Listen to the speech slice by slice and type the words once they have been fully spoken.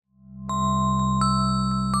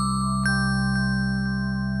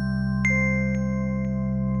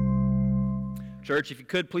Church, if you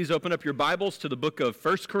could, please open up your Bibles to the book of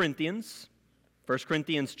 1 Corinthians, 1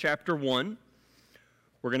 Corinthians chapter 1.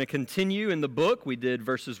 We're going to continue in the book. We did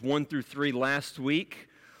verses 1 through 3 last week,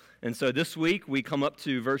 and so this week we come up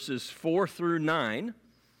to verses 4 through 9.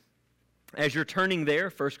 As you're turning there,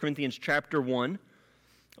 1 Corinthians chapter 1,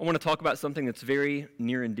 I want to talk about something that's very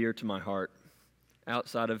near and dear to my heart.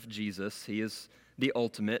 Outside of Jesus, He is the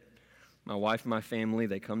ultimate. My wife and my family,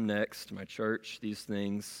 they come next, my church, these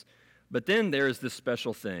things. But then there is this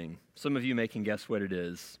special thing. Some of you may can guess what it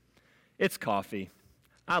is. It's coffee.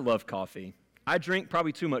 I love coffee. I drink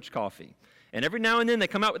probably too much coffee. And every now and then they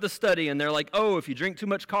come out with a study and they're like, oh, if you drink too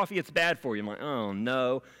much coffee, it's bad for you. I'm like, oh,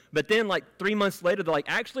 no. But then like 3 months later, they're like,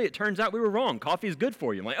 actually, it turns out we were wrong. Coffee is good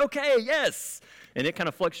for you. I'm like, okay, yes. And it kind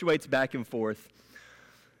of fluctuates back and forth.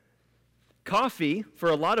 Coffee, for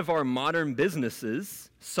a lot of our modern businesses,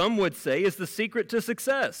 some would say is the secret to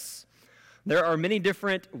success. There are many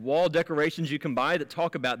different wall decorations you can buy that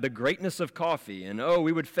talk about the greatness of coffee, and oh,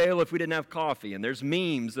 we would fail if we didn't have coffee, and there's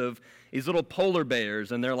memes of these little polar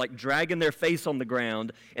bears, and they're like dragging their face on the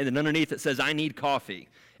ground, and then underneath it says, I need coffee.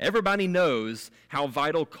 Everybody knows how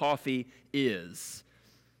vital coffee is.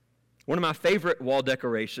 One of my favorite wall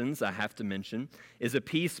decorations, I have to mention, is a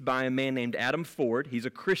piece by a man named Adam Ford. He's a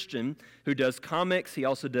Christian who does comics. He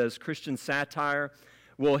also does Christian satire.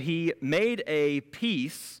 Well, he made a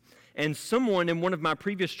piece, and someone in one of my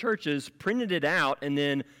previous churches printed it out and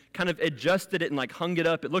then kind of adjusted it and like hung it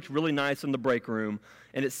up. It looked really nice in the break room.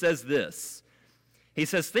 And it says this. He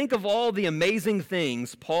says, think of all the amazing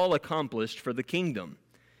things Paul accomplished for the kingdom.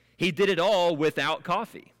 He did it all without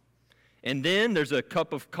coffee. And then there's a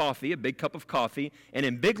cup of coffee, a big cup of coffee, and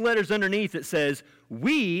in big letters underneath it says,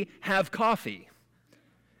 we have coffee.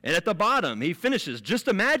 And at the bottom, he finishes, just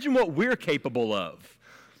imagine what we're capable of.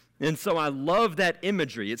 And so I love that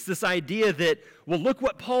imagery. It's this idea that, well, look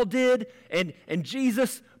what Paul did and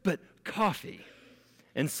Jesus, but coffee.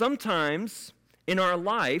 And sometimes in our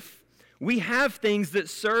life, we have things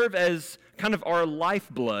that serve as kind of our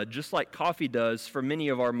lifeblood, just like coffee does for many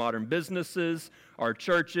of our modern businesses, our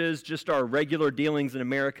churches, just our regular dealings in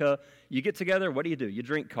America. You get together, what do? You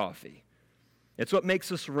drink coffee. It's what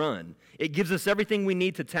makes us run. It gives us everything we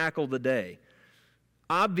need to tackle the day.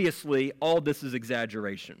 Obviously, all this is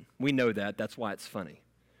exaggeration. We know that. That's why it's funny.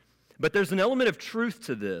 But there's an element of truth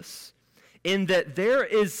to this in that there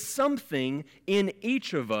is something in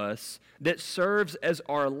each of us that serves as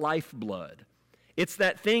our lifeblood. It's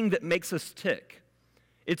that thing that makes us tick.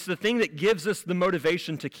 It's the thing that gives us the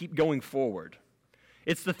motivation to keep going forward.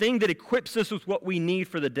 It's the thing that equips us with what we need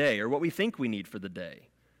for the day or what we think we need for the day.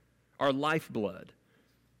 Our lifeblood.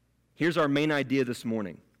 Here's our main idea this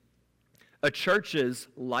morning. A church's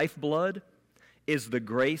lifeblood is the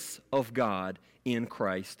grace of God in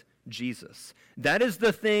Christ Jesus. That is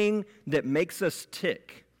the thing that makes us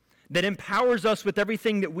tick, that empowers us with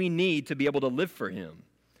everything that we need to be able to live for Him.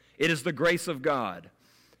 It is the grace of God.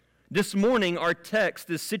 This morning, our text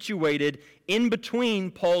is situated in between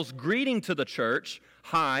Paul's greeting to the church.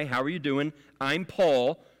 Hi, how are you doing? I'm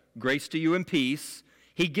Paul. Grace to you and peace.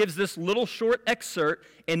 He gives this little short excerpt,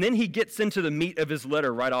 and then he gets into the meat of his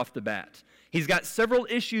letter right off the bat. He's got several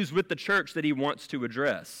issues with the church that he wants to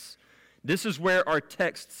address. This is where our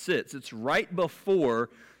text sits. It's right before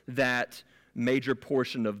that major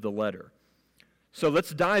portion of the letter. So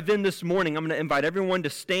let's dive in this morning. I'm going to invite everyone to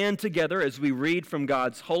stand together as we read from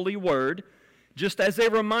God's holy word. Just as a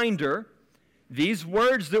reminder, these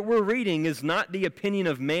words that we're reading is not the opinion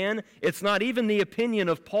of man. It's not even the opinion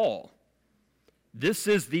of Paul. This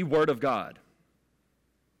is the word of God.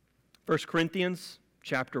 1 Corinthians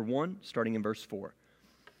chapter 1, starting in verse 4.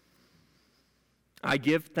 I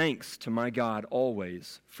give thanks to my God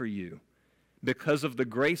always for you, because of the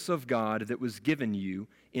grace of God that was given you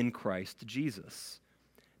in Christ Jesus,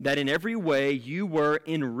 that in every way you were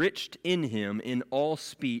enriched in Him in all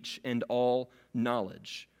speech and all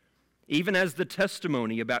knowledge, even as the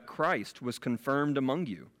testimony about Christ was confirmed among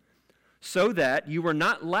you, so that you were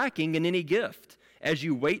not lacking in any gift as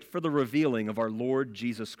you wait for the revealing of our Lord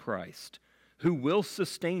Jesus Christ, who will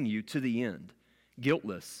sustain you to the end,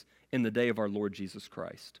 guiltless in the day of our Lord Jesus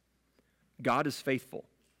Christ. God is faithful,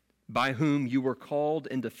 by whom you were called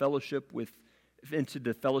into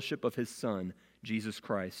the fellowship of His Son, Jesus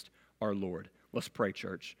Christ, our Lord. Let's pray,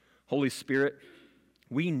 church. Holy Spirit,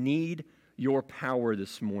 we need your power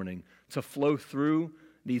this morning to flow through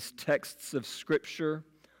these texts of Scripture,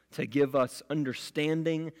 to give us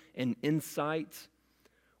understanding and insight.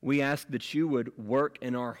 We ask that you would work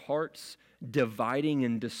in our hearts, dividing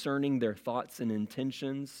and discerning their thoughts and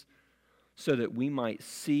intentions, so that we might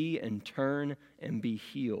see and turn and be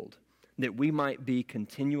healed. that we might be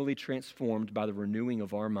continually transformed by the renewing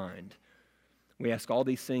of our mind. We ask all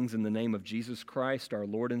these things in the name of Jesus Christ, our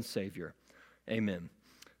Lord and Savior. Amen.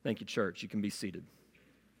 Thank you, church. You can be seated.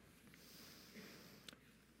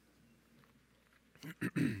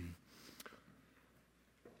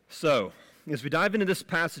 So, as we dive into this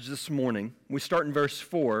passage this morning, we start in verse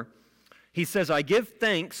 4. He says, I give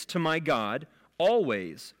thanks to my God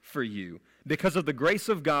always for you, because of the grace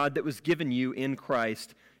of God that was given you in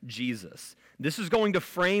Christ Jesus. This is going to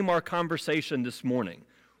frame our conversation this morning.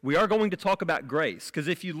 We are going to talk about grace, because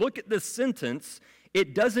if you look at this sentence,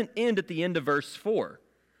 it doesn't end at the end of verse 4,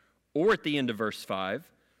 or at the end of verse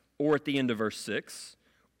 5, or at the end of verse 6,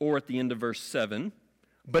 or at the end of verse 7,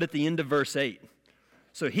 but at the end of verse 8.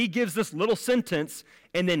 So he gives this little sentence,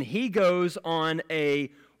 and then he goes on a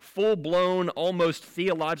full-blown, almost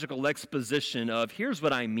theological exposition of, here's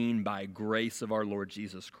what I mean by grace of our Lord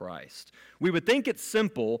Jesus Christ. We would think it's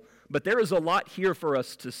simple, but there is a lot here for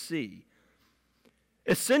us to see.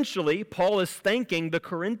 Essentially, Paul is thanking the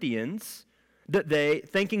Corinthians,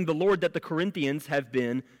 thanking the Lord that the Corinthians have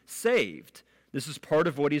been saved. This is part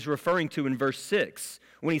of what he's referring to in verse 6,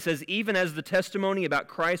 when he says, even as the testimony about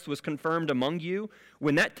Christ was confirmed among you.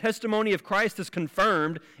 When that testimony of Christ is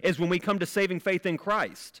confirmed is when we come to saving faith in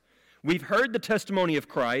Christ. We've heard the testimony of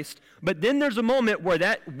Christ, but then there's a moment where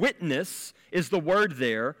that witness is the word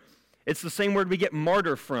there. It's the same word we get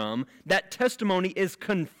martyr from. That testimony is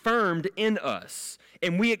confirmed in us,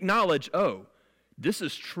 and we acknowledge, oh, this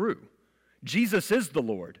is true. Jesus is the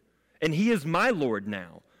Lord, and he is my Lord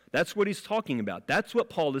now. That's what he's talking about. That's what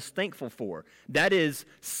Paul is thankful for. That is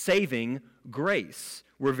saving grace.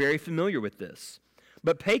 We're very familiar with this.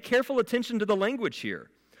 But pay careful attention to the language here.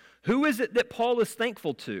 Who is it that Paul is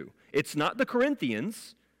thankful to? It's not the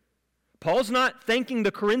Corinthians. Paul's not thanking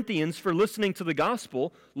the Corinthians for listening to the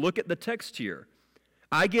gospel. Look at the text here.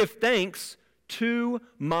 I give thanks to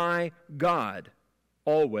my God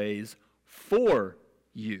always for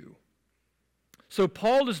you. So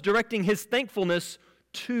Paul is directing his thankfulness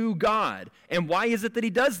to God. And why is it that he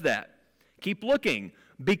does that? Keep looking.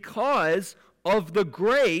 Because of the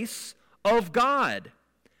grace of God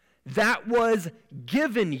that was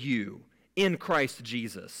given you in Christ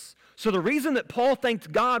Jesus. So the reason that Paul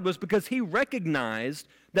thanked God was because he recognized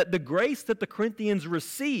that the grace that the Corinthians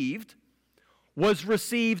received was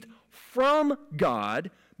received from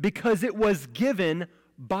God because it was given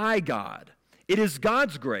by God. It is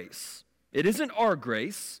God's grace. It isn't our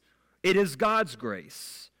grace. It is God's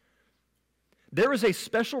grace. There is a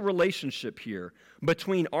special relationship here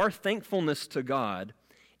between our thankfulness to God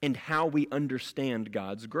and how we understand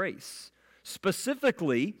God's grace.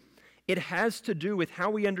 Specifically, it has to do with how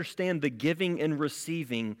we understand the giving and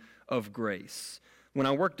receiving of grace. When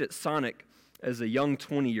I worked at Sonic as a young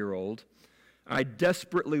 20-year-old, I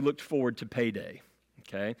desperately looked forward to payday.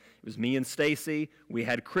 Okay? It was me and Stacy. We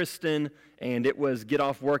had Kristen, and it was get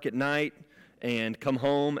off work at night and come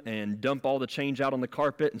home and dump all the change out on the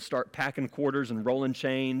carpet and start packing quarters and rolling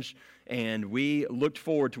change. And we looked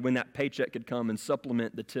forward to when that paycheck could come and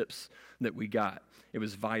supplement the tips that we got. It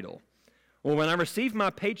was vital. Well, when I received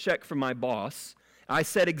my paycheck from my boss, I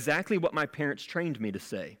said exactly what my parents trained me to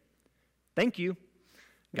say. Thank you.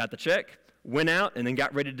 Got the check, went out, and then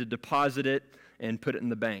got ready to deposit it and put it in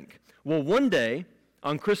the bank. Well, one day,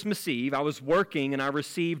 on Christmas Eve, I was working and I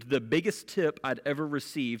received the biggest tip I'd ever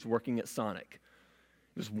received working at Sonic.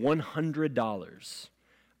 It was $100.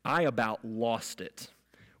 I about lost it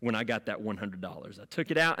when I got that $100. I took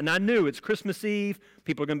it out and I knew it's Christmas Eve.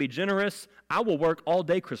 People are going to be generous. I will work all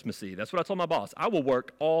day Christmas Eve. That's what I told my boss. I will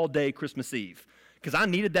work all day Christmas Eve because I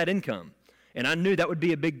needed that income. And I knew that would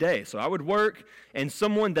be a big day. So I would work, and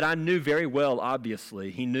someone that I knew very well,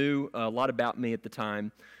 obviously, he knew a lot about me at the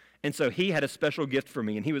time. And so he had a special gift for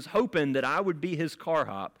me, and he was hoping that I would be his car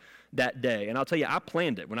hop that day. And I'll tell you, I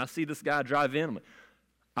planned it. When I see this guy drive in, I'm like,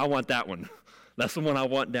 I want that one. That's the one I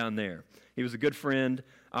want down there. He was a good friend.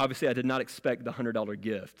 Obviously, I did not expect the $100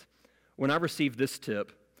 gift. When I received this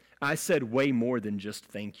tip, I said way more than just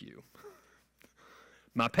thank you.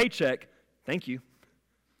 My paycheck, thank you.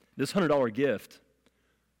 This $100 gift,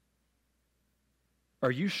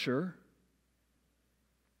 are you sure?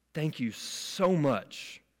 Thank you so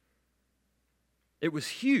much. It was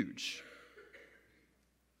huge.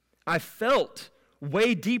 I felt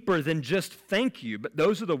way deeper than just thank you, but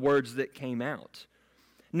those are the words that came out.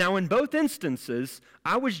 Now, in both instances,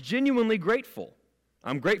 I was genuinely grateful.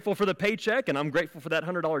 I'm grateful for the paycheck, and I'm grateful for that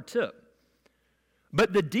 $100 tip.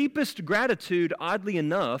 But the deepest gratitude, oddly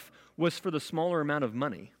enough, was for the smaller amount of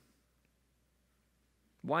money.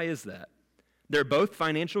 Why is that? They're both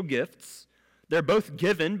financial gifts. They're both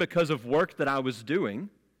given because of work that I was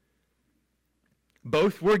doing.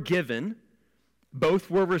 Both were given, both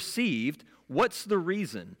were received. What's the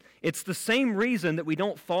reason? It's the same reason that we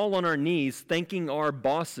don't fall on our knees thanking our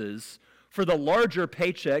bosses for the larger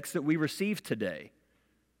paychecks that we receive today.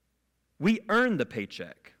 We earn the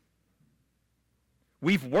paycheck.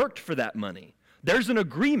 We've worked for that money. There's an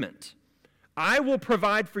agreement. I will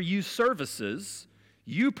provide for you services.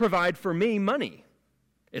 You provide for me money.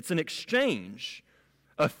 It's an exchange,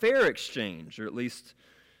 a fair exchange, or at least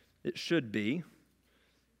it should be.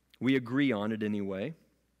 We agree on it anyway.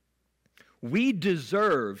 We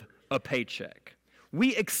deserve a paycheck.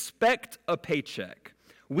 We expect a paycheck.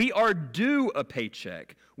 We are due a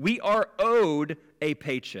paycheck. We are owed a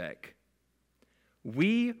paycheck.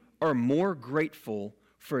 We are more grateful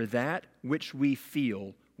for that which we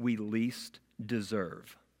feel we least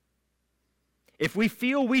deserve. If we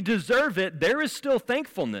feel we deserve it, there is still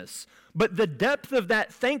thankfulness, but the depth of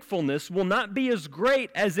that thankfulness will not be as great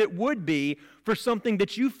as it would be for something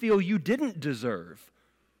that you feel you didn't deserve.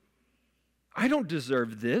 I don't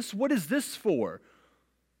deserve this. What is this for?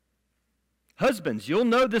 Husbands, you'll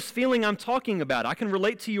know this feeling I'm talking about. I can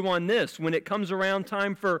relate to you on this. When it comes around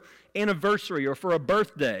time for anniversary or for a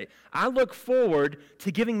birthday, I look forward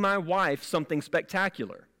to giving my wife something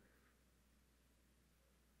spectacular.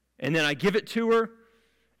 And then I give it to her,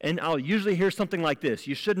 and I'll usually hear something like this: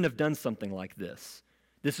 you shouldn't have done something like this.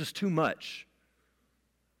 This is too much.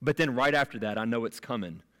 But then right after that, I know it's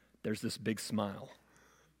coming. There's this big smile.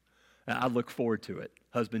 I look forward to it.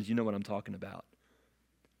 Husbands, you know what I'm talking about.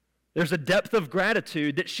 There's a depth of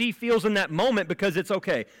gratitude that she feels in that moment because it's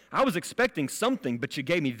okay. I was expecting something, but you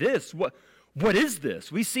gave me this. What is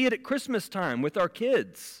this? We see it at Christmas time with our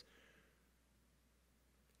kids.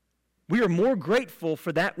 We are more grateful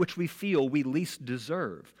for that which we feel we least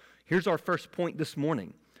deserve. Here's our first point this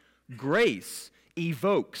morning. Grace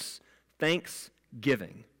evokes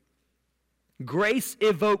thanksgiving. Grace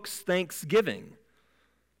evokes thanksgiving.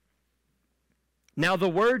 Now, the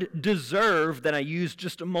word deserve that I used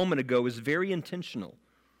just a moment ago is very intentional.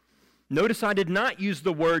 Notice I did not use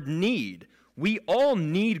the word need. We all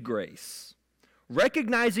need grace.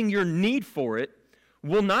 Recognizing your need for it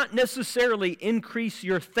will not necessarily increase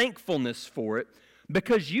your thankfulness for it,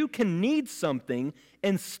 because you can need something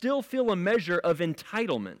and still feel a measure of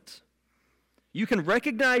entitlement. You can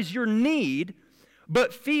recognize your need,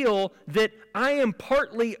 but feel that I am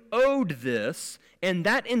partly owed this, and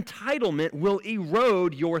that entitlement will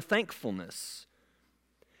erode your thankfulness.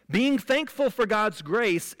 Being thankful for God's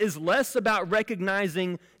grace is less about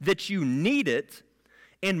recognizing that you need it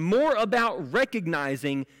and more about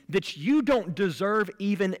recognizing that you don't deserve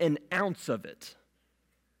even an ounce of it.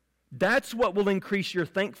 That's what will increase your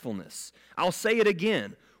thankfulness. I'll say it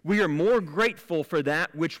again. We are more grateful for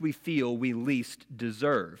that which we feel we least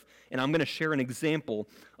deserve. And I'm going to share an example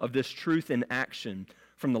of this truth in action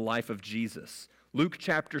from the life of Jesus. Luke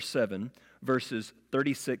chapter 7, verses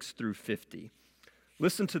 36 through 50.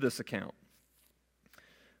 Listen to this account.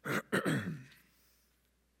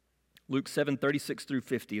 Luke 7, 36 through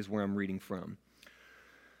 50 is where I'm reading from.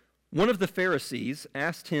 One of the Pharisees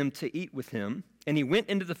asked him to eat with him, and he went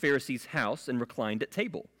into the Pharisee's house and reclined at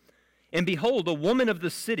table. And behold, a woman of the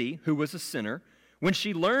city, who was a sinner, when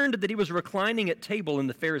she learned that he was reclining at table in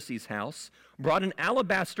the Pharisee's house, brought an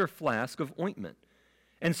alabaster flask of ointment.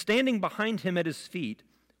 And standing behind him at his feet,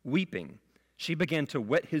 weeping, she began to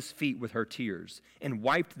wet his feet with her tears, and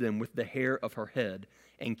wiped them with the hair of her head,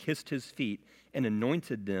 and kissed his feet, and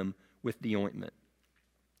anointed them with the ointment.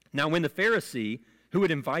 Now when the Pharisee who had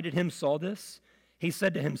invited him saw this, he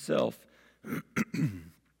said to himself,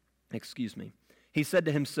 he said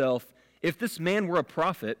to himself, if this man were a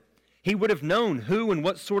prophet, he would have known who and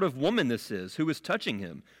what sort of woman this is who is touching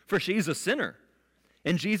him, for she is a sinner.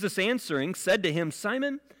 And Jesus answering said to him,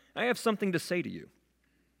 Simon, I have something to say to you.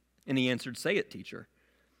 And he answered, say it, teacher.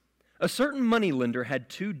 A certain moneylender had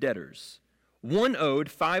 2 debtors. One owed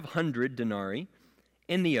 500 denarii,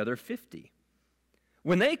 and the other 50.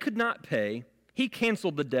 When they could not pay, he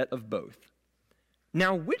canceled the debt of both.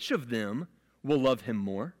 Now which of them will love him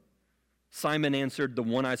more? Simon answered, the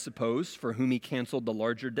one, I suppose, for whom he canceled the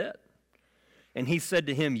larger debt. And he said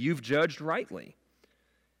to him, you've judged rightly.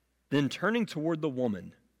 Then turning toward the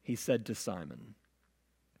woman, he said to Simon,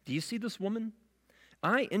 do you see this woman?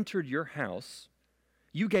 I entered your house.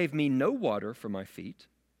 You gave me no water for my feet,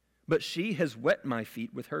 but she has wet my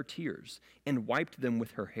feet with her tears and wiped them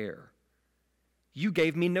with her hair. You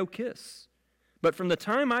gave me no kiss, but from the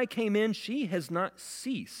time I came in, she has not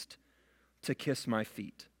ceased to kiss my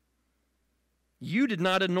feet. You did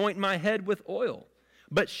not anoint my head with oil,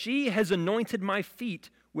 but she has anointed my feet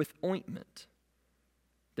with ointment.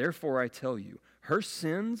 Therefore I tell you, her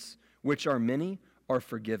sins, which are many, are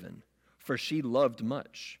forgiven, for she loved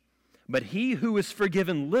much. But he who is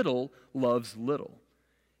forgiven little loves little.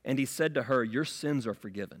 And he said to her, your sins are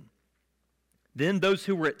forgiven. Then those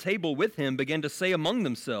who were at table with him began to say among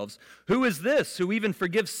themselves, who is this who even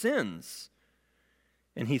forgives sins?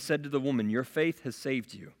 And he said to the woman, your faith has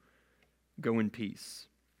saved you. Go in peace.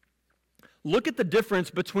 Look at the difference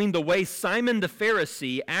between the way Simon the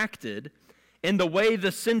Pharisee acted and the way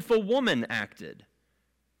the sinful woman acted.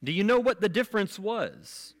 Do you know what the difference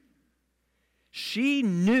was? She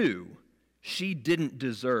knew she didn't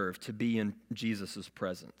deserve to be in Jesus'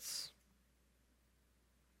 presence.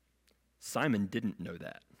 Simon didn't know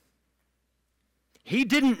that. He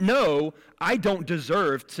didn't know, I don't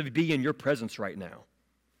deserve to be in your presence right now.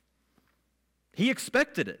 He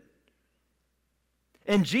expected it.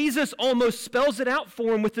 And Jesus almost spells it out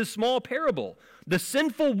for him with this small parable. The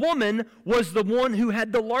sinful woman was the one who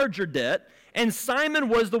had the larger debt, and Simon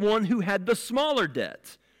was the one who had the smaller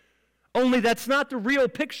debt. Only that's not the real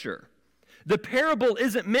picture. The parable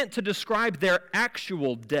isn't meant to describe their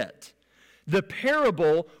actual debt. The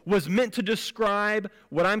parable was meant to describe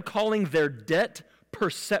what I'm calling their debt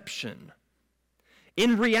perception.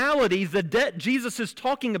 In reality, the debt Jesus is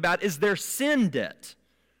talking about is their sin debt.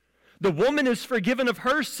 The woman is forgiven of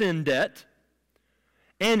her sin debt,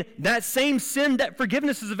 and that same sin debt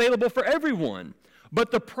forgiveness is available for everyone. But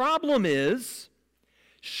the problem is,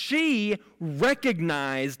 she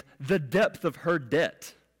recognized the depth of her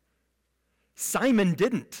debt. Simon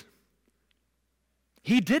didn't.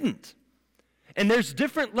 He didn't. And there's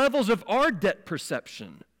different levels of our debt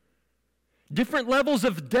perception. Different levels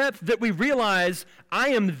of depth that we realize, I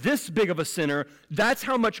am this big of a sinner, that's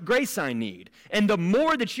how much grace I need. And the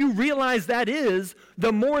more that you realize that is,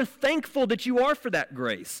 the more thankful that you are for that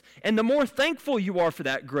grace. And the more thankful you are for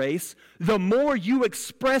that grace, the more you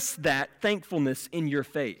express that thankfulness in your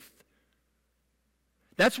faith.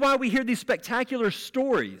 That's why we hear these spectacular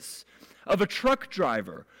stories of a truck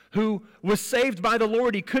driver who was saved by the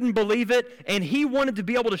Lord. He couldn't believe it, and he wanted to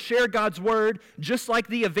be able to share God's word just like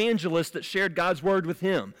the evangelist that shared God's word with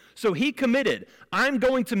him. So he committed, I'm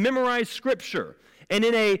going to memorize Scripture. And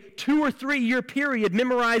in a 2 or 3 year period,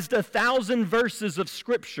 memorized 1,000 verses of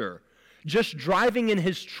Scripture just driving in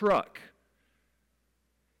his truck.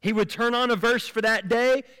 He would turn on a verse for that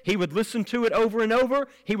day. He would listen to it over and over.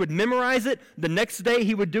 He would memorize it. The next day,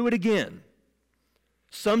 he would do it again.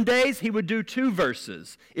 Some days he would do 2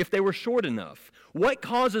 verses if they were short enough. What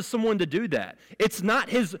causes someone to do that? It's not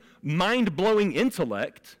his mind-blowing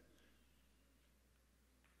intellect.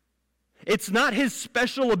 It's not his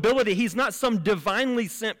special ability. He's not some divinely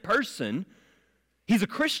sent person. He's a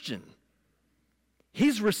Christian.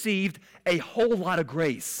 He's received a whole lot of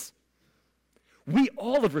grace. We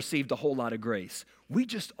all have received a whole lot of grace. We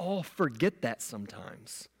just all forget that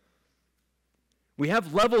sometimes. We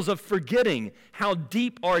have levels of forgetting how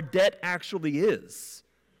deep our debt actually is.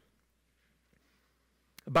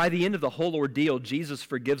 By the end of the whole ordeal, Jesus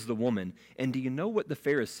forgives the woman. And do you know what the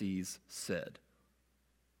Pharisees said?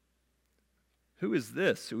 Who is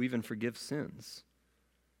this who even forgives sins?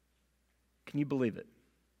 Can you believe it?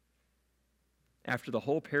 After the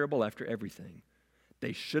whole parable, after everything,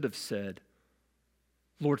 they should have said,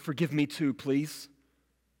 Lord, forgive me too, please.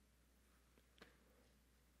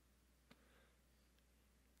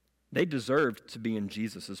 They deserved to be in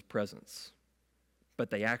Jesus' presence, but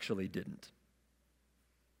they actually didn't.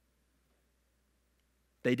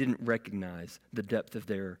 They didn't recognize the depth of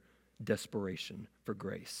their desperation for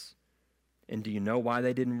grace. And do you know why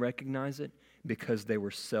they didn't recognize it? Because they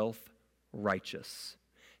were self-righteous.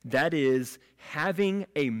 That is, having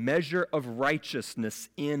a measure of righteousness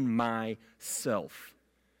in myself.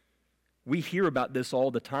 We hear about this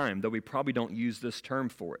all the time, though we probably don't use this term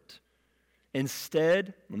for it.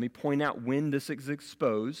 Instead, let me point out when this is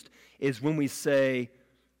exposed, is when we say,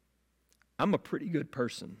 I'm a pretty good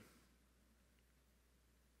person.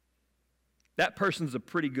 That person's a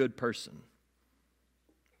pretty good person.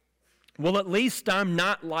 Well, at least I'm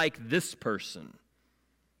not like this person.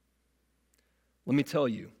 Let me tell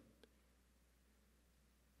you,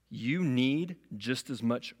 you need just as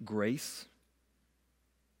much grace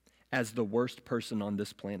as the worst person on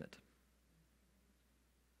this planet.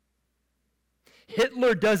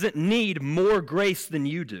 Hitler doesn't need more grace than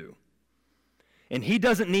you do. And he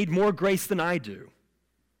doesn't need more grace than I do.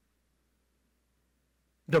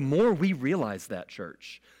 The more we realize that,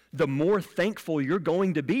 church, the more thankful you're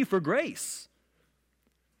going to be for grace.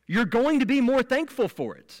 You're going to be more thankful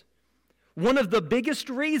for it. One of the biggest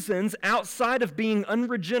reasons outside of being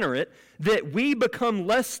unregenerate that we become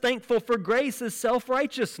less thankful for grace is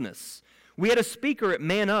self-righteousness. We had a speaker at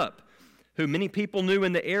Man Up who many people knew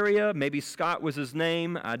in the area. Maybe Scott was his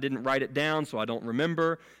name. I didn't write it down, so I don't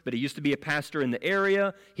remember. But he used to be a pastor in the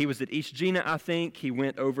area. He was at East Gina, I think. He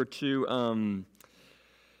went over to,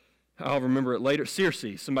 I'll remember it later,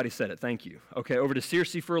 Searcy. Somebody said it. Thank you. Okay, over to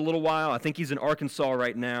Searcy for a little while. I think he's in Arkansas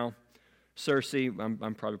right now. Searcy,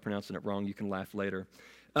 I'm probably pronouncing it wrong. You can laugh later.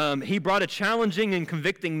 He brought a challenging and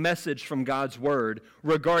convicting message from God's word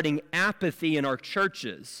regarding apathy in our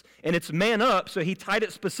churches. And it's man up, so he tied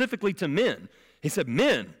it specifically to men. He said,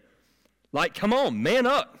 men, like, come on, man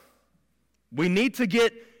up. We need to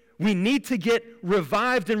get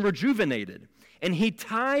revived and rejuvenated. And he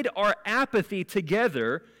tied our apathy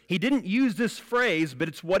together. He didn't use this phrase, but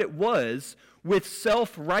it's what it was, with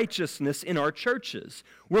self-righteousness in our churches.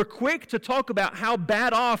 We're quick to talk about how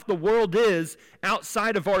bad off the world is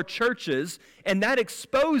outside of our churches, and that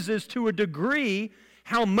exposes to a degree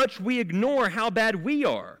how much we ignore how bad we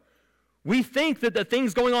are. We think that the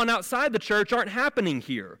things going on outside the church aren't happening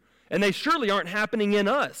here, and they surely aren't happening in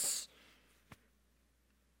us.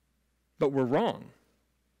 But we're wrong.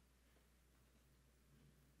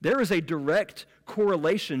 There is a direct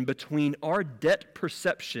correlation between our debt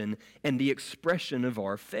perception and the expression of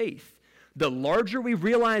our faith. The larger we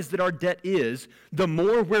realize that our debt is, the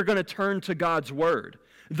more we're going to turn to God's word.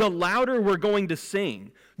 The louder we're going to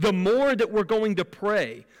sing. The more that we're going to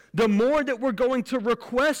pray. The more that we're going to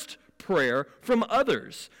request prayer from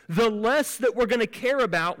others. The less that we're going to care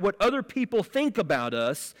about what other people think about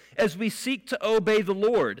us as we seek to obey the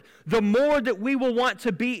Lord. The more that we will want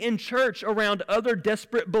to be in church around other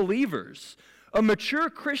desperate believers. A mature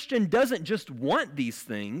Christian doesn't just want these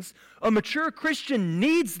things. A mature Christian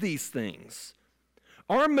needs these things.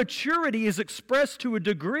 Our maturity is expressed to a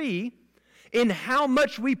degree in how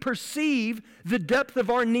much we perceive the depth of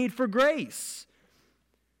our need for grace.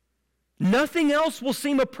 Nothing else will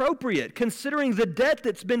seem appropriate considering the debt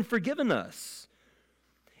that's been forgiven us.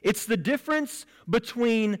 It's the difference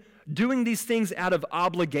between doing these things out of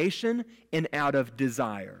obligation and out of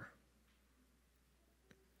desire.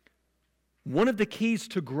 One of the keys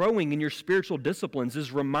to growing in your spiritual disciplines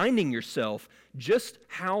is reminding yourself just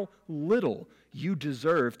how little you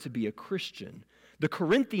deserve to be a Christian. The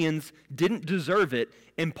Corinthians didn't deserve it,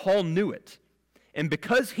 and Paul knew it. And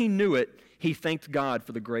because he knew it, he thanked God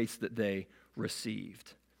for the grace that they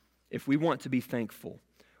received. If we want to be thankful,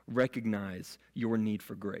 recognize your need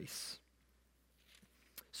for grace.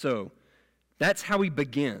 So, that's how he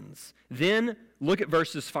begins. Then, look at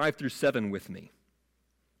verses 5 through 7 with me.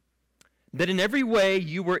 That in every way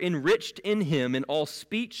you were enriched in him in all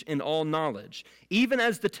speech and all knowledge, even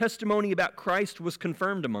as the testimony about Christ was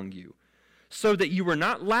confirmed among you, so that you were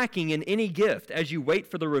not lacking in any gift as you wait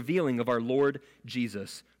for the revealing of our Lord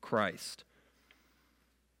Jesus Christ.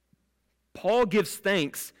 Paul gives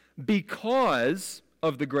thanks because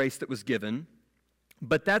of the grace that was given,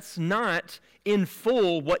 but that's not in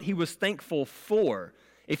full what he was thankful for.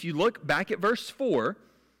 If you look back at verse 4,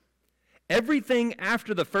 everything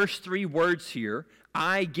after the first three words here,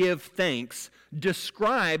 I give thanks,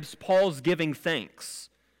 describes Paul's giving thanks.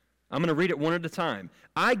 I'm going to read it one at a time.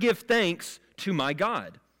 I give thanks to my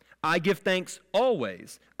God. I give thanks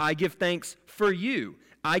always. I give thanks for you.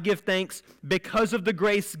 I give thanks because of the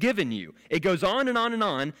grace given you. It goes on and on and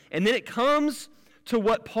on, and then it comes to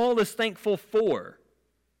what Paul is thankful for.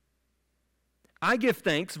 I give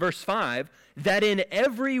thanks, verse 5, that in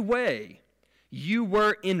every way you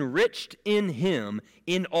were enriched in him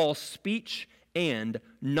in all speech and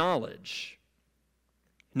knowledge.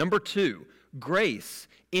 Number 2, grace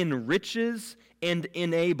enriches and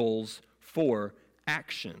enables for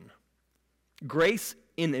action. Grace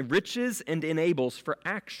enriches and enables for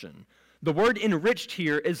action. The word enriched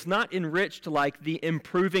here is not enriched like the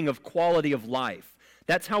improving of quality of life.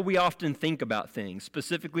 That's how we often think about things,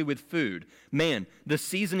 specifically with food. Man, the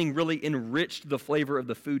seasoning really enriched the flavor of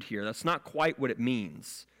the food here. That's not quite what it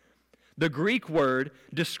means. The Greek word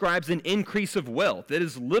describes an increase of wealth. It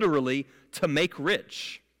is literally to make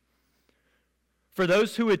rich. For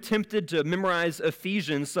those who attempted to memorize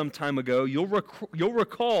Ephesians some time ago, you'll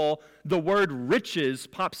recall the word riches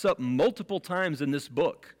pops up multiple times in this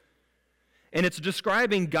book. And it's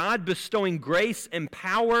describing God bestowing grace and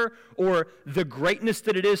power, or the greatness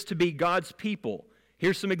that it is to be God's people.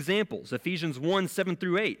 Here's some examples. Ephesians 1, 7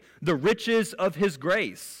 through 8. The riches of his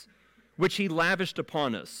grace, which he lavished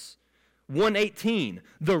upon us. 1:18.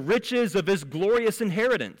 The riches of his glorious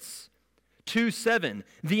inheritance. 2:7,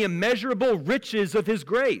 the immeasurable riches of his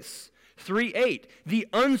grace. 3:8, the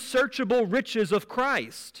unsearchable riches of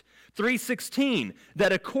Christ. 3:16,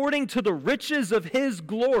 that according to the riches of his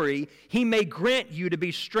glory, he may grant you to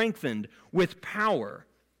be strengthened with power.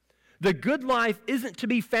 The good life isn't to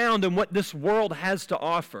be found in what this world has to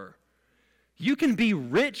offer. You can be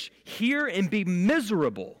rich here and be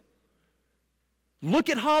miserable. Look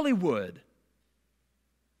at Hollywood.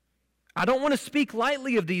 I don't want to speak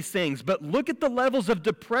lightly of these things, but look at the levels of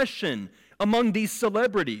depression among these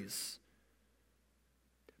celebrities,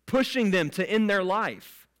 pushing them to end their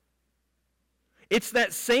life. It's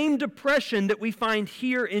that same depression that we find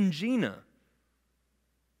here in Gina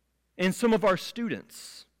and some of our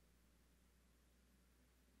students.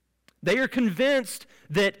 They are convinced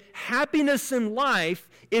that happiness in life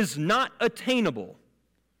is not attainable.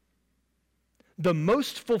 The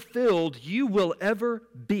most fulfilled you will ever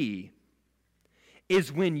be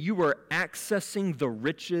is when you are accessing the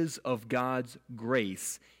riches of God's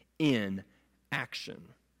grace in action.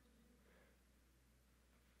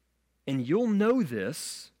 And you'll know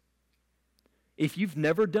this if you've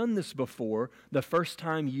never done this before the first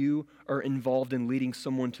time you are involved in leading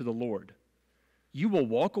someone to the Lord. You will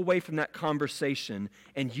walk away from that conversation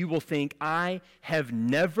and you will think, I have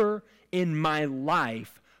never in my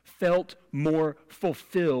life felt more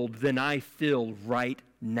fulfilled than I feel right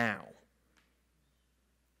now.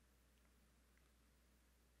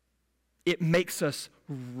 It makes us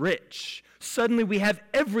rich. Suddenly we have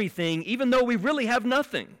everything, even though we really have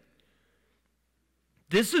nothing.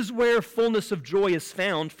 This is where fullness of joy is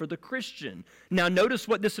found for the Christian. Now notice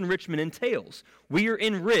what this enrichment entails. We are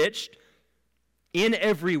enriched in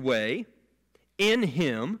every way, in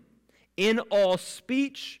Him, in all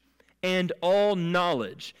speech and all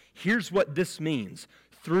knowledge. Here's what this means.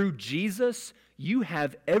 Through Jesus, you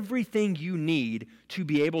have everything you need to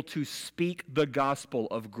be able to speak the gospel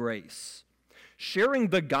of grace. Sharing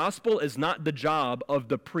the gospel is not the job of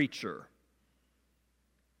the preacher,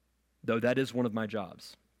 though that is one of my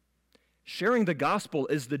jobs. Sharing the gospel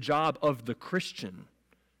is the job of the Christian,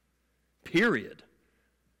 period.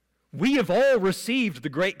 We have all received the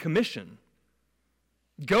Great Commission.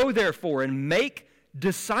 Go, therefore, and make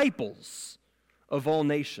disciples of all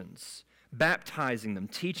nations, baptizing them,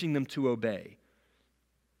 teaching them to obey.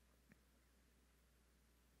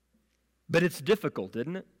 But it's difficult,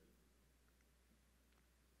 isn't it?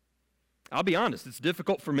 I'll be honest, it's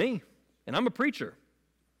difficult for me, and I'm a preacher.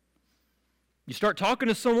 You start talking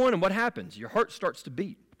to someone, and what happens? Your heart starts to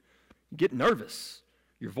beat. You get nervous.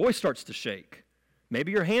 Your voice starts to shake.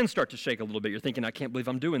 Maybe your hands start to shake a little bit. You're thinking, I can't believe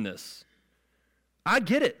I'm doing this. I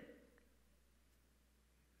get it.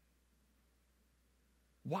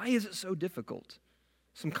 Why is it so difficult?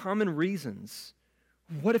 Some common reasons.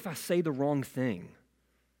 What if I say the wrong thing?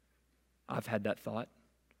 I've had that thought.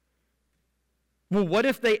 Well, what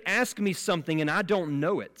if they ask me something and I don't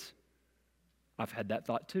know it? I've had that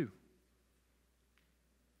thought too.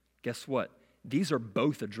 Guess what? These are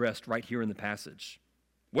both addressed right here in the passage.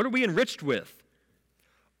 What are we enriched with?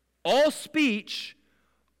 All speech,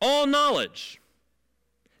 all knowledge.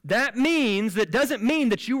 That doesn't mean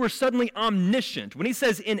that you were suddenly omniscient. When he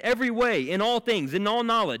says in every way, in all things, in all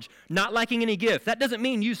knowledge, not lacking any gift, that doesn't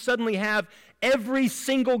mean you suddenly have every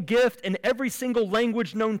single gift and every single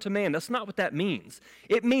language known to man. That's not what that means.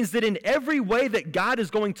 It means that in every way that God is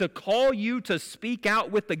going to call you to speak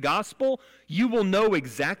out with the gospel, you will know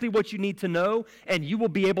exactly what you need to know, and you will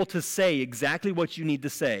be able to say exactly what you need to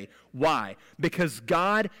say. Why? Because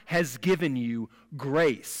God has given you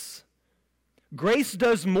grace. Grace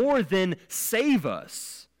does more than save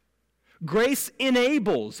us. Grace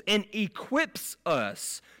enables and equips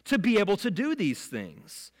us to be able to do these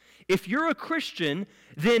things. If you're a Christian,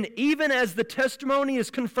 then even as the testimony is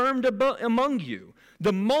confirmed among you,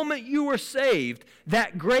 the moment you are saved,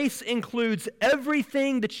 that grace includes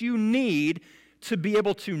everything that you need to be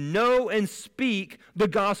able to know and speak the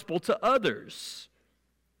gospel to others.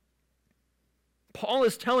 Paul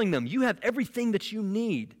is telling them, you have everything that you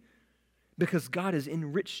need because God has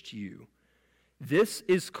enriched you. This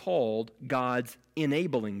is called God's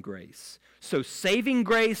enabling grace. So saving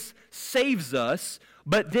grace saves us,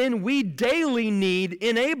 but then we daily need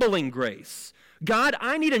enabling grace. God,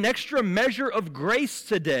 I need an extra measure of grace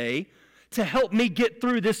today to help me get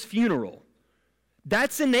through this funeral.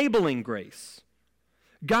 That's enabling grace.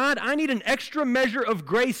 God, I need an extra measure of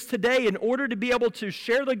grace today in order to be able to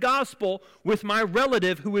share the gospel with my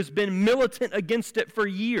relative who has been militant against it for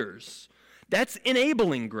years. That's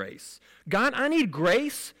enabling grace. God, I need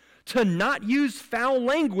grace to not use foul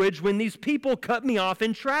language when these people cut me off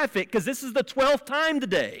in traffic because this is the 12th time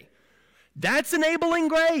today. That's enabling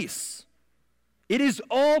grace. It is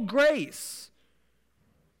all grace.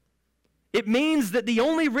 It means that the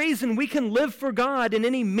only reason we can live for God in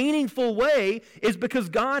any meaningful way is because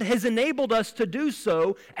God has enabled us to do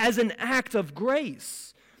so as an act of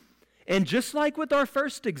grace. And just like with our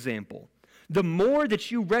first example, the more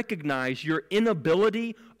that you recognize your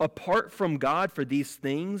inability apart from God for these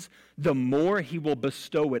things, the more He will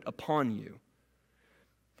bestow it upon you.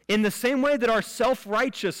 In the same way that our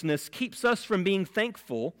self-righteousness keeps us from being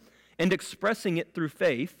thankful and expressing it through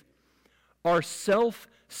faith, our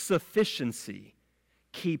self-sufficiency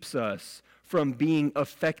keeps us from being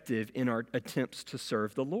effective in our attempts to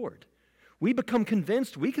serve the Lord. We become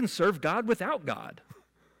convinced we can serve God without God.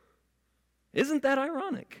 Isn't that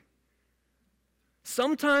ironic?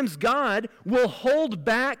 Sometimes God will hold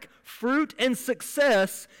back fruit and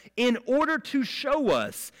success in order to show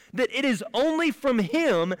us that it is only from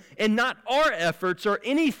Him and not our efforts or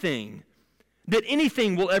anything that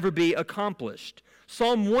anything will ever be accomplished.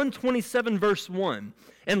 Psalm 127 verse 1,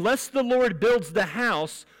 unless the Lord builds the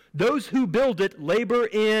house, those who build it labor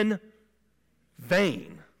in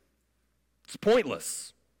vain. It's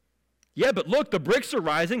pointless. Yeah, but look, the bricks are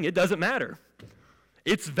rising. It doesn't matter.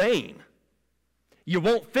 It's vain. You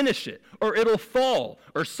won't finish it, or it'll fall,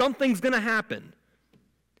 or something's going to happen.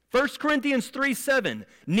 1 Corinthians 3:7,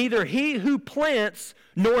 neither he who plants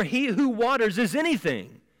nor he who waters is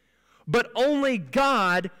anything, but only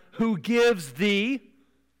God who gives the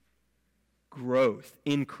growth,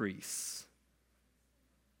 increase.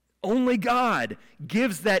 Only God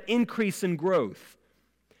gives that increase in growth.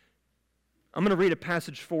 I'm going to read a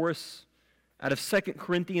passage for us out of 2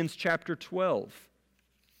 Corinthians chapter 12.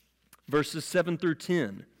 Verses 7 through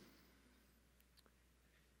 10.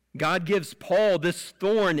 God gives Paul this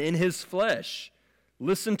thorn in his flesh.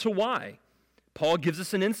 Listen to why. Paul gives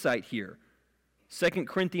us an insight here. 2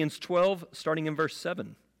 Corinthians 12, starting in verse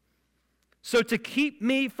 7. So to keep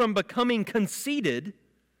me from becoming conceited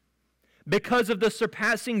because of the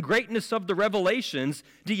surpassing greatness of the revelations,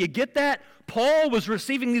 do you get that? Paul was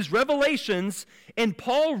receiving these revelations, and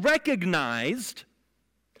Paul recognized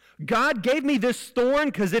God gave me this thorn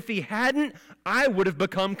because if He hadn't, I would have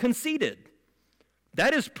become conceited.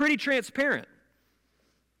 That is pretty transparent.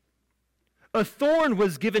 A thorn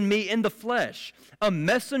was given me in the flesh, a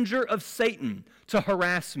messenger of Satan to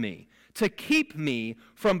harass me, to keep me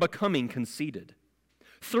from becoming conceited.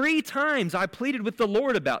 3 times I pleaded with the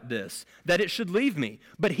Lord about this, that it should leave me.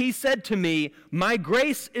 But He said to me, my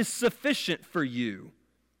grace is sufficient for you,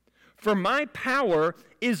 for my power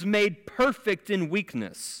is made perfect in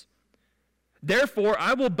weakness. Therefore,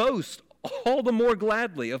 I will boast all the more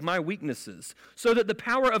gladly of my weaknesses, so that the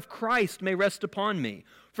power of Christ may rest upon me.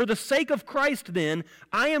 For the sake of Christ, then,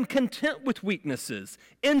 I am content with weaknesses,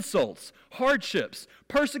 insults, hardships,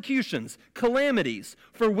 persecutions, calamities.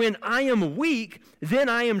 For when I am weak, then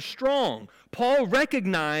I am strong. Paul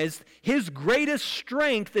recognized his greatest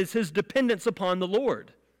strength is his dependence upon the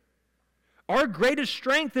Lord. Our greatest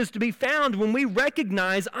strength is to be found when we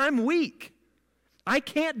recognize I'm weak. I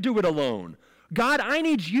can't do it alone. God, I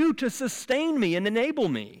need you to sustain me and enable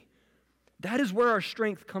me. That is where our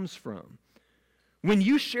strength comes from. When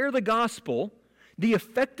you share the gospel, the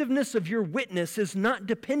effectiveness of your witness is not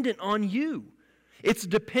dependent on you. It's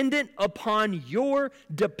dependent upon your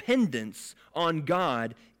dependence on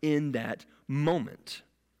God in that moment.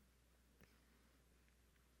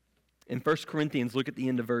 In 1 Corinthians, look at the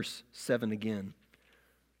end of verse 7 again.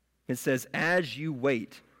 It says, as you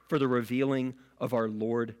wait for the revealing of our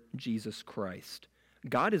Lord Jesus Christ.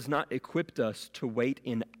 God has not equipped us to wait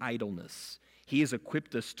in idleness. He has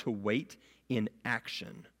equipped us to wait in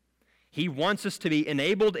action. He wants us to be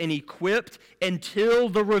enabled and equipped until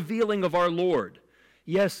the revealing of our Lord.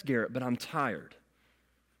 Yes, Garrett, but I'm tired.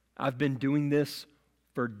 I've been doing this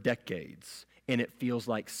for decades, and it feels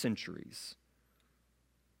like centuries.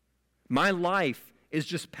 My life is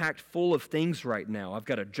just packed full of things right now. I've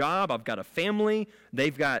got a job, I've got a family,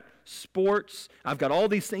 they've got sports, I've got all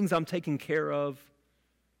these things I'm taking care of.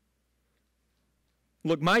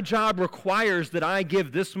 Look, my job requires that I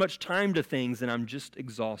give this much time to things, and I'm just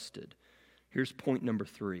exhausted. Here's point number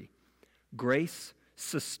 3. Grace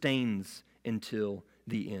sustains until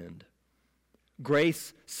the end.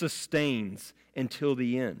 Grace sustains until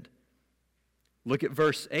the end. Look at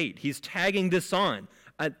verse 8. He's tagging this on.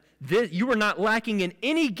 You are not lacking in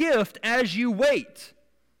any gift as you wait.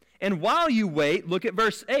 And while you wait, look at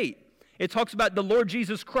verse 8. It talks about the Lord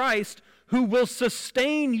Jesus Christ who will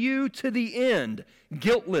sustain you to the end,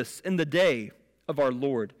 guiltless in the day of our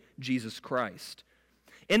Lord Jesus Christ.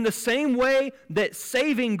 In the same way that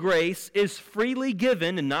saving grace is freely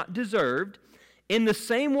given and not deserved, in the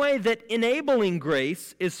same way that enabling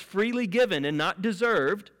grace is freely given and not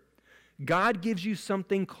deserved, God gives you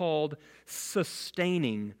something called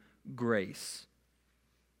sustaining grace,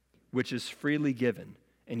 which is freely given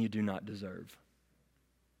and you do not deserve.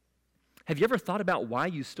 Have you ever thought about why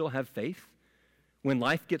you still have faith? When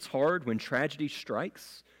life gets hard, when tragedy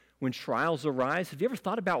strikes, when trials arise, have you ever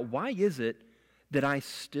thought about why is it that I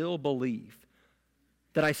still believe,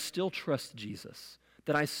 that I still trust Jesus,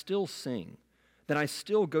 that I still sing, that I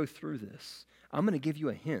still go through this? I'm going to give you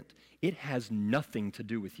a hint. It has nothing to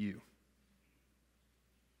do with you.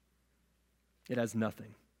 It has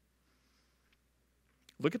nothing.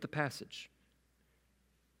 Look at the passage.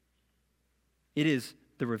 It is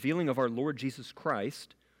the revealing of our Lord Jesus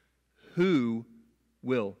Christ who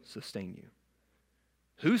will sustain you.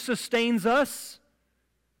 Who sustains us?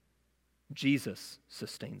 Jesus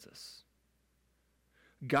sustains us.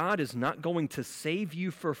 God is not going to save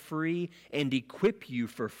you for free and equip you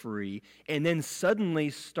for free and then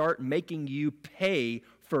suddenly start making you pay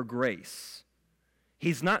for grace.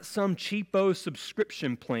 He's not some cheapo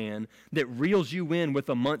subscription plan that reels you in with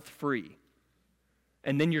a month free.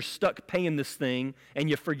 And then you're stuck paying this thing, and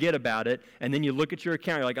you forget about it, and then you look at your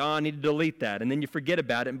account, you're like, oh, I need to delete that. And then you forget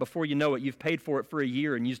about it, and before you know it, you've paid for it for a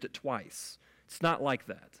year and used it twice. It's not like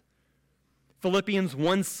that. Philippians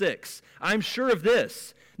 1:6, I'm sure of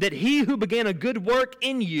this, that he who began a good work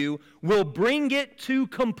in you will bring it to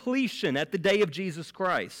completion at the day of Jesus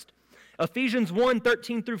Christ. Ephesians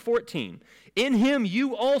 1:13 through 14, in him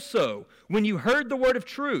you also, when you heard the word of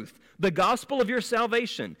truth, the gospel of your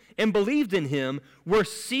salvation, and believed in him, were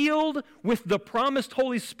sealed with the promised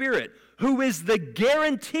Holy Spirit, who is the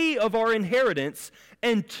guarantee of our inheritance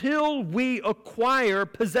until we acquire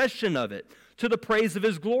possession of it, to the praise of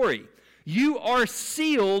his glory. You are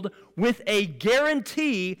sealed with a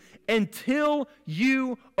guarantee until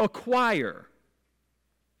you acquire,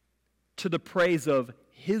 to the praise of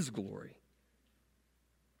his glory.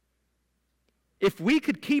 If we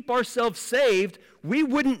could keep ourselves saved, we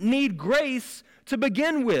wouldn't need grace to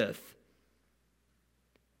begin with.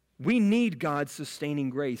 We need God's sustaining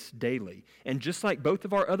grace daily. And just like both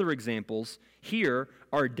of our other examples, here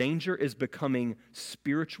our danger is becoming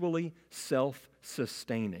spiritually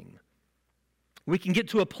self-sustaining. We can get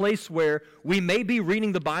to a place where we may be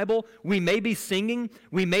reading the Bible, we may be singing,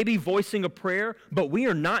 we may be voicing a prayer, but we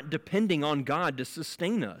are not depending on God to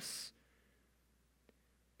sustain us.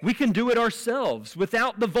 We can do it ourselves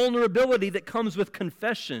without the vulnerability that comes with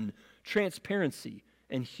confession, transparency,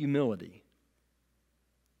 and humility.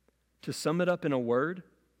 To sum it up in a word,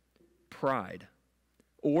 pride.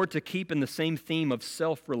 Or to keep in the same theme of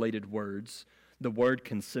self-related words, the word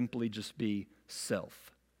can simply just be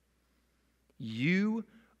self. You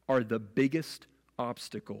are the biggest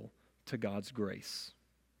obstacle to God's grace.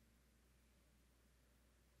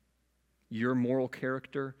 Your moral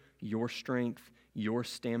character, your strength, your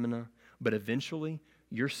stamina, but eventually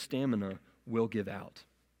your stamina will give out.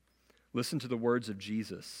 Listen to the words of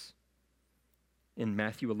Jesus in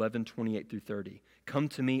Matthew 11:28 through 30. Come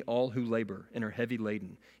to me, all who labor and are heavy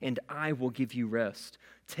laden, and I will give you rest.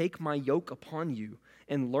 Take my yoke upon you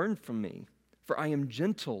and learn from me, for I am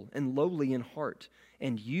gentle and lowly in heart,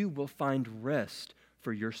 and you will find rest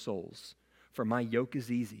for your souls. For my yoke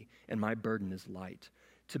is easy and my burden is light.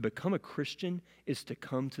 To become a Christian is to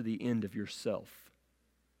come to the end of yourself.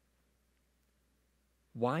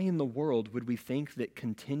 Why in the world would we think that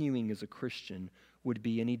continuing as a Christian would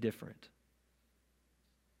be any different?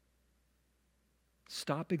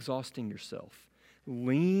 Stop exhausting yourself.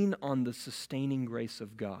 Lean on the sustaining grace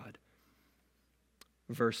of God.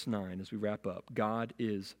 Verse 9, as we wrap up, God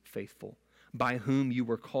is faithful, by whom you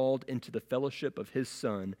were called into the fellowship of his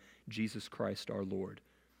Son, Jesus Christ our Lord.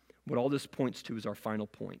 What all this points to is our final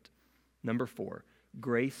point. Number 4,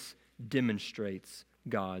 grace demonstrates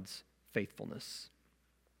God's faithfulness.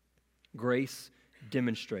 Grace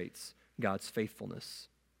demonstrates God's faithfulness.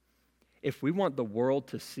 If we want the world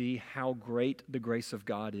to see how great the grace of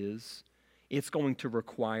God is, it's going to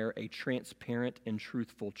require a transparent and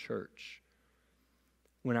truthful church.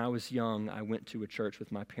 When I was young, I went to a church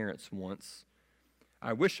with my parents once.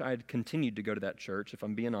 I wish I had continued to go to that church, if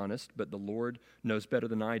I'm being honest, but the Lord knows better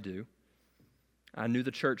than I do. I knew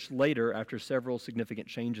the church later after several significant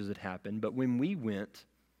changes had happened, but when we went,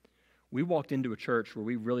 we walked into a church where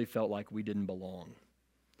we really felt like we didn't belong.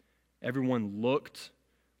 Everyone looked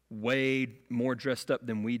way more dressed up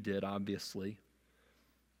than we did, obviously.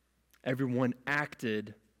 Everyone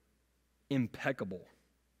acted impeccable.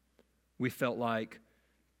 We felt like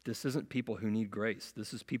this isn't people who need grace.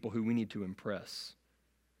 This is people who we need to impress.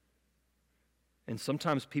 And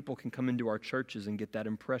sometimes people can come into our churches and get that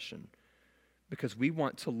impression because we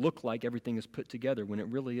want to look like everything is put together when it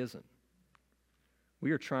really isn't.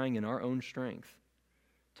 We are trying in our own strength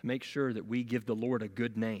to make sure that we give the Lord a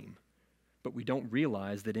good name, but we don't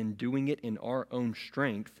realize that in doing it in our own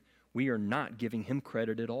strength, we are not giving him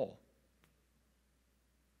credit at all.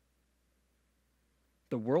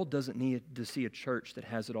 The world doesn't need to see a church that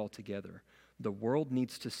has it all together. The world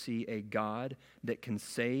needs to see a God that can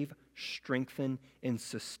save, strengthen, and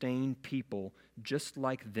sustain people just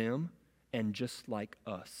like them and just like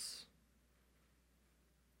us.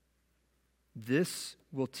 This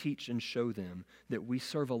will teach and show them that we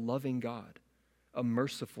serve a loving God, a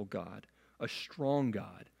merciful God, a strong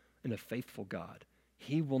God, and a faithful God.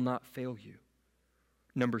 He will not fail you.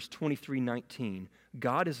 Numbers 23:19,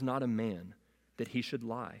 God is not a man that he should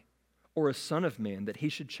lie, or a son of man that he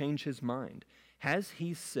should change his mind. Has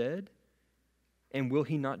he said, and will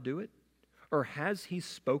he not do it? Or has he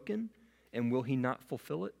spoken, and will he not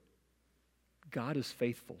fulfill it? God is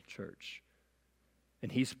faithful, church.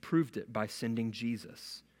 And he's proved it by sending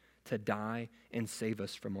Jesus to die and save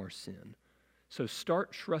us from our sin. So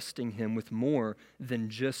start trusting him with more than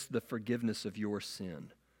just the forgiveness of your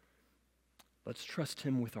sin. Let's trust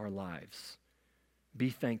him with our lives. Be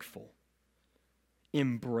thankful.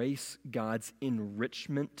 Embrace God's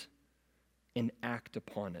enrichment and act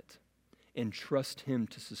upon it. And trust him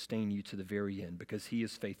to sustain you to the very end because he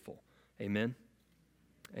is faithful. Amen?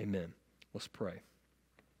 Amen. Let's pray.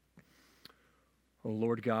 Oh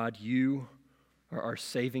Lord God, you are our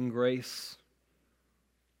saving grace.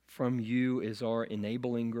 From you is our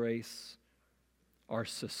enabling grace, our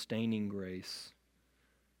sustaining grace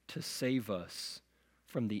to save us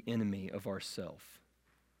from the enemy of ourself.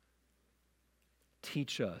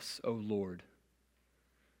 Teach us, O Lord,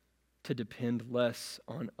 to depend less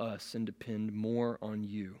on us and depend more on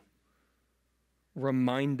you.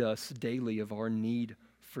 Remind us daily of our need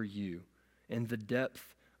for you and the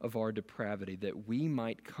depth of our depravity, that we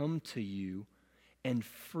might come to you and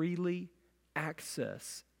freely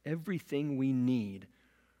access everything we need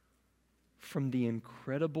from the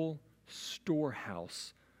incredible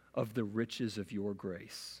storehouse of the riches of your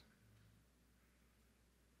grace.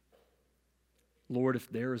 Lord,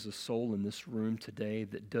 if there is a soul in this room today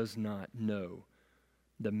that does not know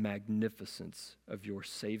the magnificence of your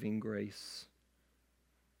saving grace,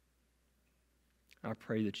 I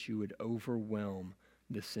pray that you would overwhelm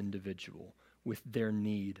this individual with their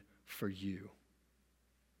need for you.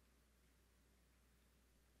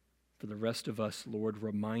 For the rest of us, Lord,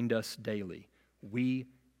 remind us daily, we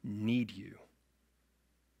need you.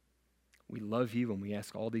 We love you and we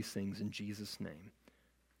ask all these things in Jesus' name.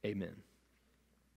 Amen.